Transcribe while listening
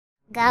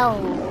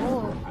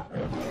Go.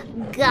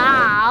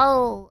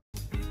 Go.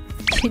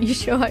 Can you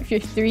show off your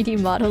 3D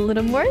model a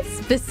little more?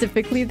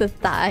 Specifically the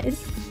thighs.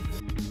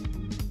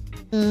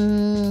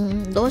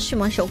 どうし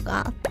ましょう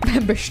か?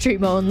 Member stream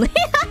only.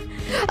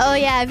 Oh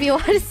yeah, if you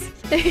want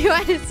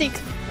to see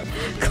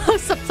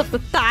close-ups of the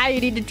thigh,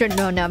 you need to turn.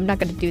 No, I'm not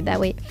gonna do that.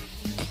 Wait.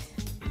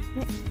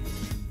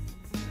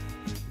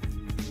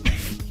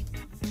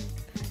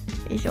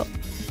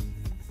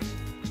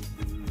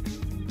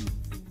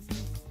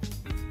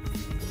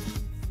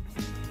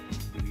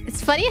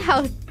 It's funny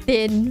how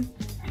thin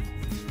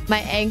my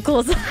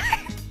ankles are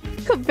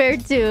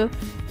compared to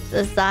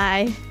the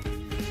thigh.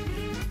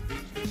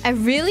 I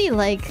really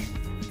like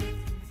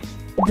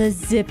the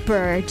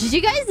zipper. Did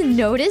you guys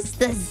notice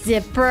the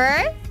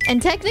zipper?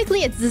 And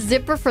technically it's the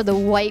zipper for the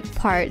white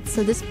part.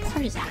 So this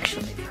part is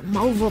actually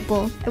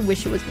removable. I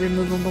wish it was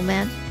removable,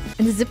 man.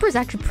 And the zipper is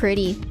actually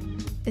pretty.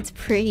 It's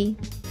pretty.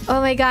 Oh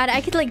my god,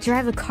 I could like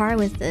drive a car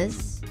with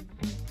this.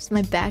 Just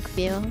my back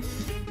feel.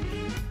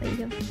 There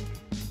you go.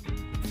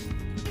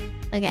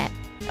 Okay.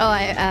 Oh,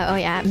 oh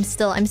yeah, I'm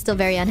still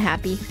very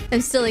unhappy.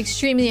 I'm still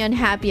extremely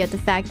unhappy at the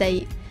fact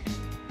that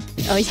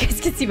oh, you guys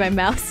can see my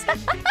mouse.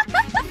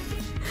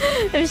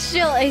 I'm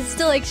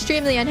still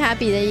extremely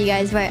unhappy that you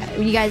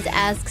guys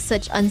ask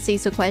such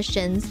unseasonable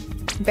questions.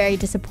 Very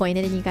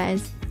disappointed in you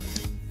guys.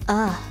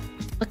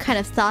 What kind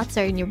of thoughts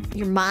are in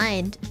your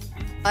mind?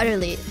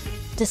 Utterly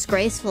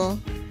disgraceful.